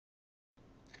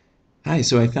Hi,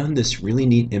 so I found this really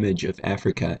neat image of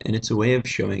Africa, and it's a way of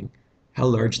showing how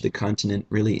large the continent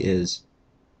really is.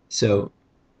 So,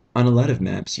 on a lot of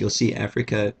maps, you'll see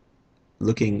Africa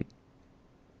looking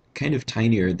kind of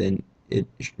tinier than it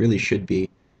really should be,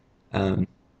 um,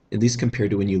 at least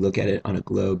compared to when you look at it on a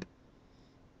globe.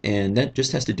 And that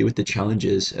just has to do with the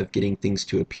challenges of getting things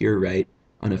to appear right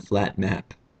on a flat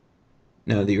map.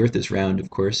 Now, the Earth is round, of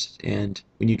course, and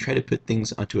when you try to put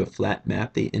things onto a flat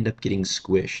map, they end up getting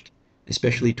squished,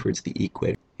 especially towards the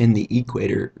equator. And the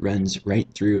equator runs right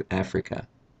through Africa.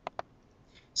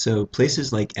 So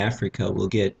places like Africa will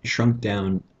get shrunk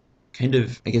down kind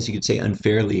of, I guess you could say,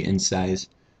 unfairly in size,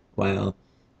 while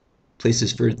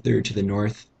places further to the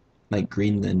north, like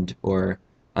Greenland, or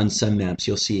on some maps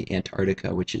you'll see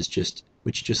Antarctica, which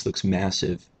just looks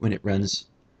massive when it runs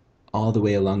all the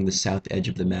way along the south edge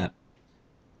of the map.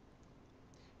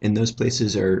 And those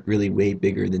places are really way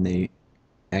bigger than they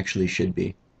actually should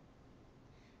be.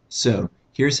 So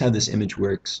here's how this image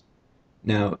works.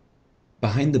 Now,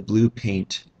 behind the blue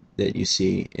paint that you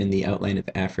see in the outline of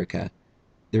Africa,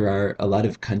 there are a lot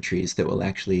of countries that will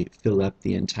actually fill up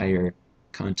the entire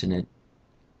continent,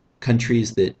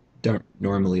 countries that don't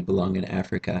normally belong in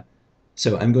Africa.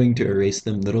 So I'm going to erase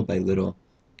them little by little,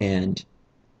 and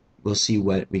we'll see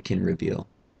what we can reveal.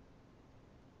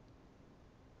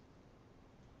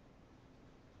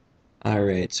 All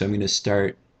right, so I'm going to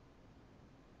start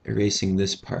erasing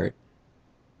this part,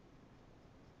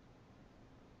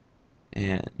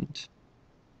 and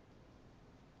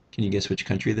can you guess which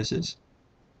country this is?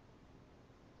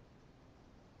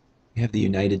 We have the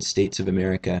United States of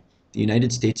America. The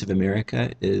United States of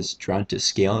America is drawn to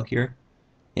scale here,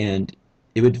 and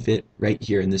it would fit right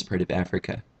here in this part of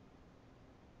Africa.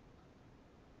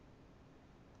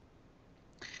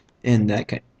 And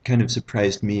that kind of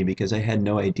surprised me because I had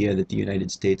no idea that the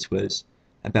United States was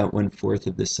about one-fourth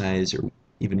of the size or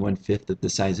even one-fifth of the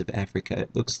size of Africa.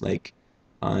 It looks like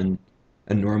on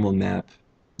a normal map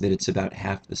that it's about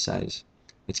half the size.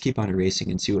 Let's keep on erasing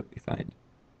and see what we find.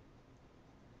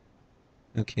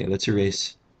 Okay, let's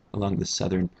erase along the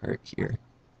southern part here.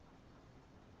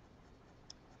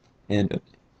 And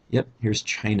yep, here's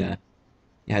China.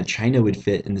 Yeah, China would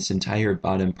fit in this entire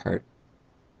bottom part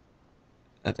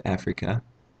of Africa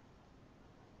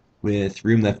with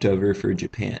room left over for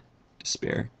Japan to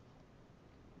spare.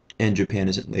 And Japan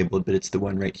isn't labeled, but it's the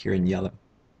one right here in yellow.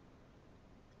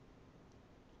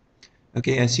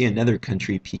 Okay, I see another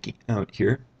country peeking out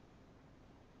here.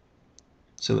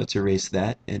 So let's erase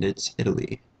that, and it's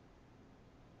Italy.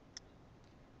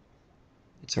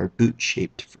 It's our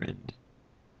boot-shaped friend.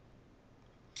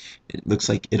 It looks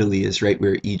like Italy is right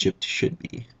where Egypt should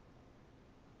be.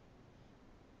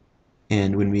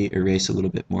 And when we erase a little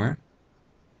bit more,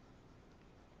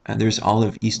 there's all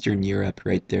of Eastern Europe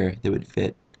right there that would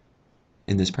fit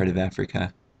in this part of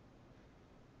Africa.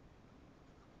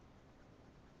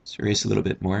 Let's erase a little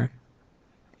bit more.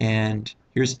 And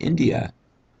here's India.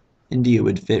 India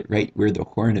would fit right where the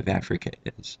Horn of Africa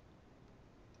is.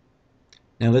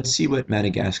 Now let's see what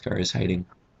Madagascar is hiding.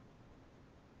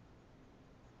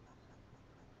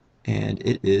 And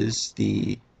it is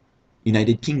the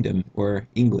United Kingdom, or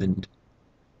England.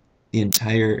 The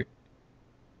entire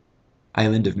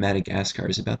island of Madagascar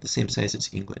is about the same size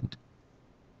as England.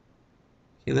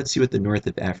 Okay, let's see what the north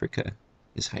of Africa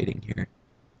is hiding here.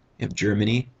 We have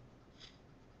Germany,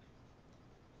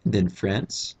 and then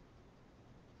France,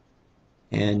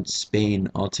 and Spain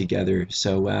all together.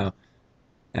 So wow,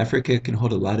 Africa can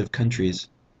hold a lot of countries.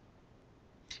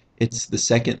 It's the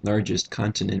second largest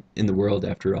continent in the world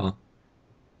after all,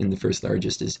 and the first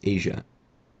largest is Asia.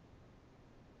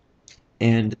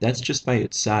 And that's just by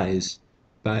its size.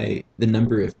 By the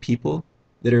number of people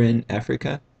that are in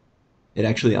Africa, it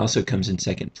actually also comes in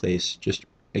second place, just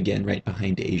again right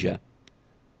behind Asia.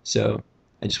 So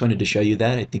I just wanted to show you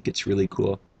that. I think it's really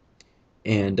cool.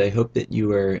 And I hope that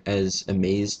you are as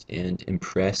amazed and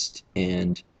impressed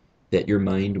and that your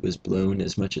mind was blown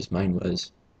as much as mine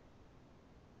was.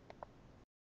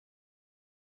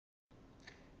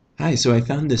 Hi, so I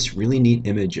found this really neat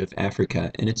image of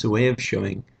Africa, and it's a way of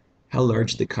showing how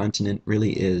large the continent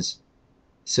really is.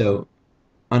 So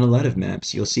on a lot of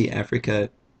maps, you'll see Africa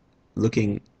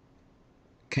looking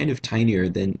kind of tinier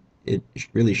than it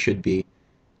really should be,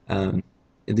 um,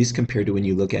 at least compared to when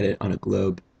you look at it on a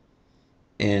globe.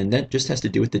 And that just has to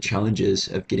do with the challenges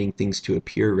of getting things to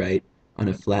appear right on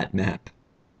a flat map.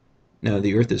 Now,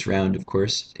 the Earth is round, of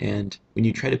course, and when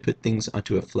you try to put things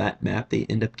onto a flat map, they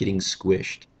end up getting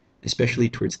squished, especially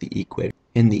towards the equator.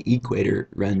 And the equator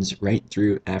runs right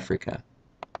through Africa.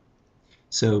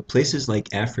 So places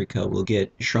like Africa will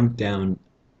get shrunk down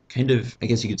kind of, I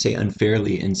guess you could say,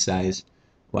 unfairly in size,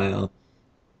 while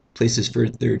places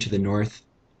further to the north,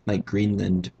 like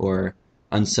Greenland, or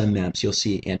on some maps you'll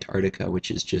see Antarctica,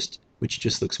 which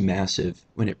just looks massive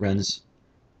when it runs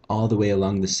all the way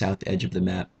along the south edge of the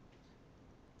map.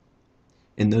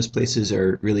 And those places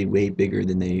are really way bigger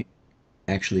than they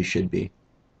actually should be.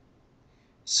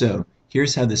 So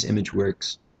here's how this image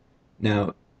works.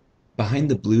 Now, behind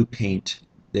the blue paint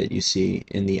that you see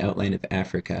in the outline of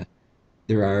Africa,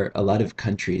 there are a lot of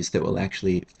countries that will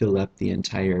actually fill up the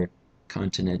entire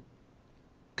continent,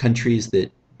 countries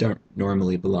that don't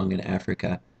normally belong in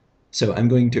Africa. So I'm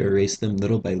going to erase them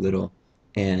little by little,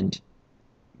 and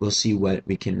we'll see what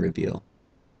we can reveal.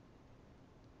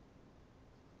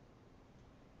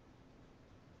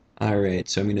 All right,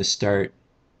 so I'm going to start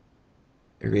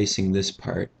erasing this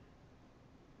part.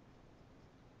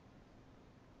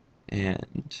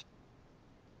 And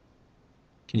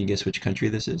can you guess which country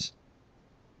this is?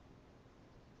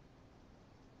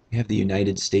 We have the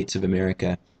United States of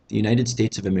America. The United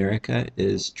States of America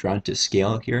is drawn to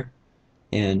scale here,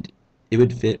 and it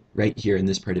would fit right here in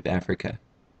this part of Africa.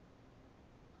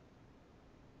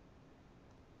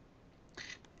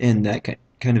 And that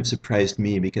kind of surprised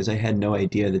me because I had no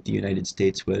idea that the United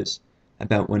States was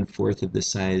about 1/4 of the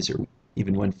size, or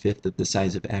even 1/5 of the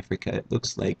size of Africa. It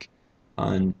looks like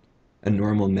on a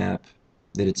normal map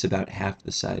that it's about half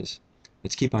the size.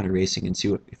 Let's keep on erasing and see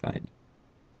what we find.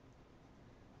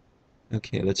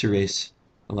 Okay, let's erase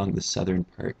along the southern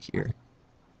part here.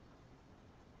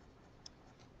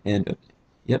 And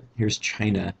yep, here's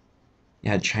China.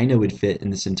 Yeah, China would fit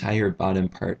in this entire bottom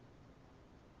part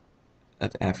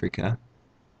of Africa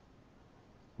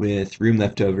with room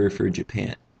left over for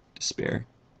Japan to spare.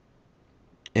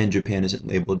 And Japan isn't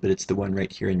labeled, but it's the one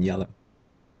right here in yellow.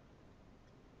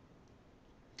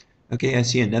 Okay, I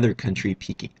see another country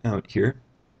peeking out here.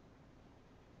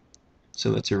 So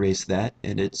let's erase that,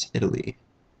 and it's Italy.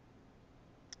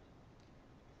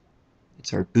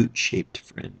 It's our boot-shaped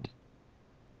friend.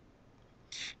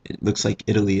 It looks like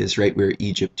Italy is right where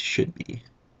Egypt should be.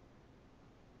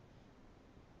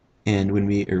 And when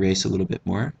we erase a little bit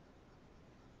more,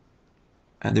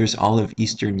 there's all of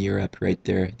Eastern Europe right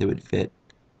there that would fit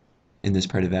in this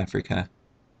part of Africa.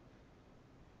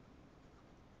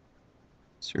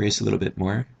 So erase a little bit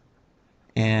more.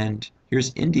 And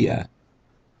here's India.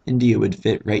 India would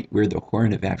fit right where the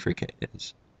Horn of Africa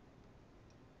is.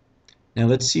 Now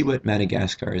let's see what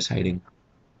Madagascar is hiding.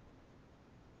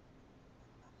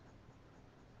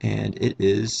 And it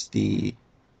is the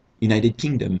United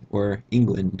Kingdom, or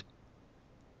England.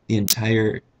 The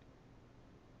entire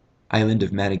island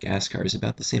of Madagascar is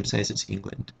about the same size as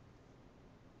England.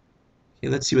 Okay,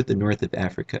 let's see what the north of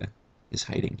Africa is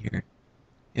hiding here.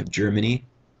 We have Germany,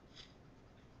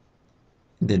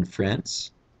 and then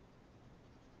France,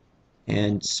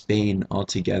 and Spain all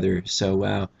together. So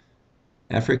wow,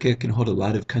 Africa can hold a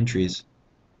lot of countries.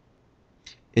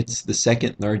 It's the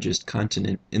second largest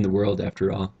continent in the world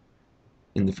after all,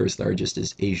 and the first largest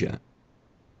is Asia.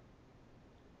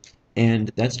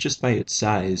 And that's just by its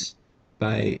size.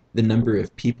 By the number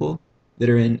of people that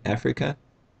are in Africa,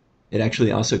 it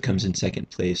actually also comes in second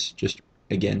place, just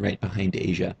again right behind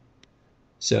Asia.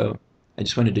 So I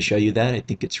just wanted to show you that. I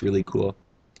think it's really cool.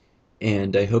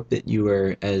 And I hope that you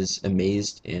are as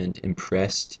amazed and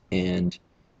impressed and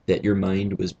that your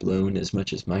mind was blown as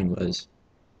much as mine was.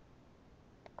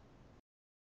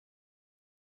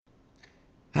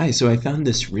 Hi, so I found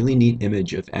this really neat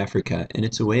image of Africa, and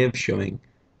it's a way of showing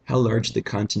how large the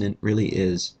continent really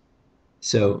is.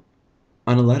 So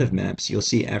on a lot of maps, you'll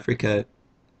see Africa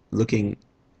looking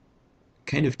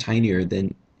kind of tinier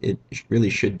than it really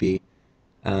should be,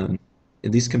 um,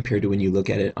 at least compared to when you look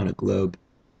at it on a globe.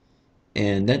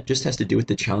 And that just has to do with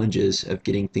the challenges of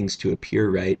getting things to appear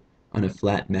right on a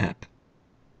flat map.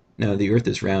 Now, the Earth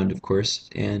is round, of course,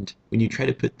 and when you try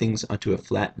to put things onto a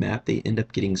flat map, they end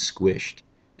up getting squished,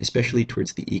 especially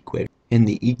towards the equator. And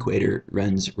the equator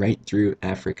runs right through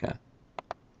Africa.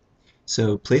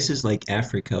 So places like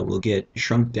Africa will get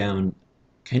shrunk down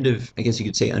kind of, I guess you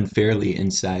could say, unfairly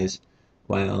in size,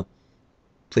 while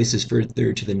places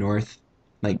further to the north,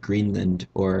 like Greenland,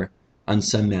 or on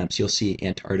some maps you'll see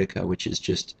Antarctica, which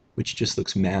just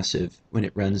looks massive when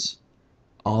it runs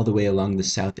all the way along the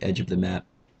south edge of the map.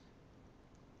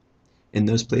 And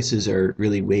those places are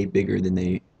really way bigger than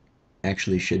they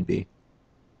actually should be.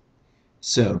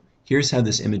 So here's how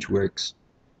this image works.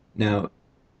 Now,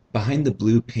 behind the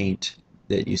blue paint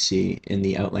that you see in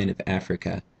the outline of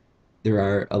Africa, there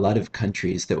are a lot of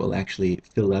countries that will actually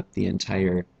fill up the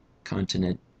entire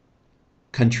continent,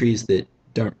 countries that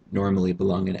don't normally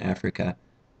belong in Africa.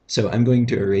 So I'm going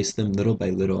to erase them little by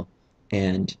little,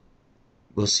 and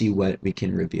we'll see what we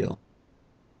can reveal.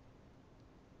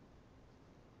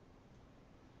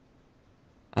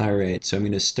 All right, so I'm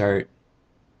going to start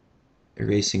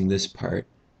erasing this part,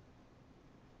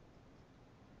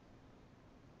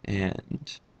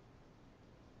 and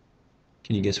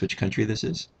can you guess which country this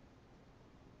is?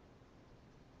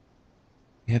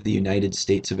 We have the United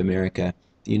States of America.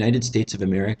 The United States of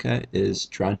America is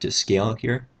drawn to scale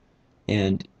here,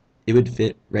 and it would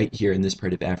fit right here in this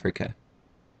part of Africa.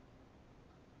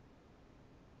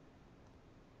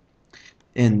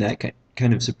 And that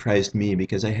kind of surprised me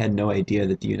because I had no idea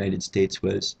that the United States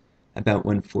was about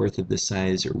one-fourth of the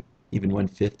size or even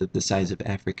one-fifth of the size of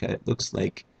Africa. It looks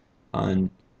like on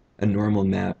a normal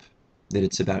map that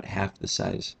it's about half the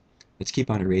size. Let's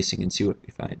keep on erasing and see what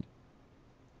we find.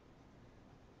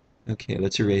 Okay,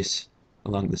 let's erase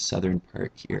along the southern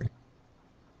part here.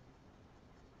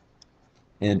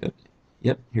 And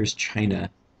yep, here's China.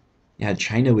 Yeah,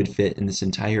 China would fit in this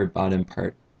entire bottom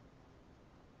part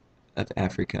of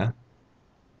Africa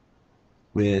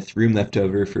with room left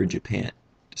over for Japan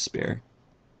to spare.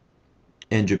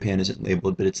 And Japan isn't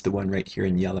labeled, but it's the one right here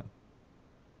in yellow.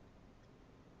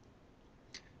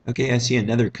 Okay, I see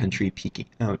another country peeking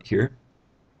out here.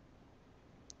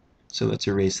 So let's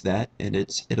erase that, and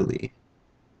it's Italy.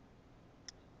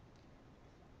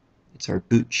 It's our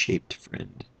boot-shaped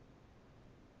friend.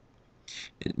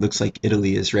 It looks like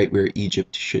Italy is right where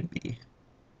Egypt should be.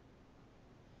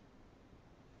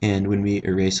 And when we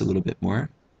erase a little bit more,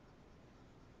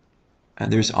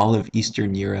 there's all of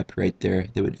Eastern Europe right there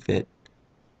that would fit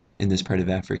in this part of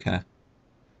Africa.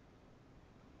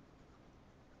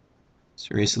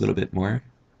 So erase a little bit more.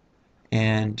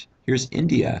 And here's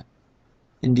India.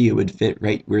 India would fit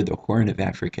right where the Horn of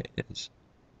Africa is.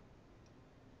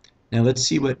 Now let's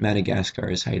see what Madagascar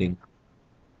is hiding.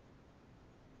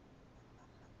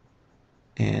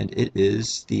 And it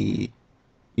is the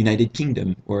United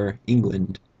Kingdom, or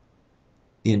England.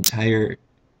 The entire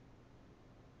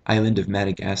island of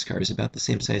Madagascar is about the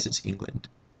same size as England.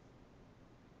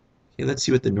 Okay, let's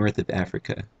see what the north of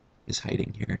Africa is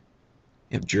hiding here.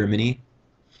 We have Germany,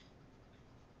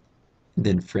 and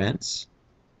then France,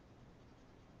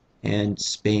 and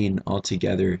Spain all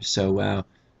together. So wow,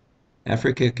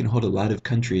 Africa can hold a lot of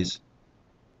countries.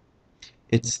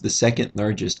 It's the second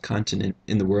largest continent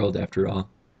in the world after all,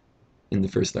 and the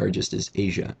first largest is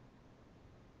Asia.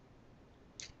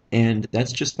 And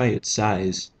that's just by its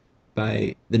size.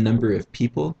 By the number of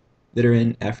people that are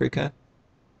in Africa,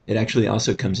 it actually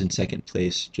also comes in second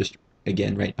place, just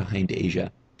again right behind Asia.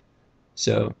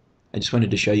 So I just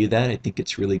wanted to show you that. I think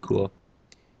it's really cool.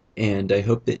 And I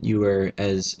hope that you are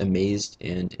as amazed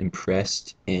and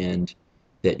impressed and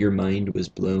that your mind was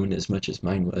blown as much as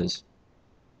mine was.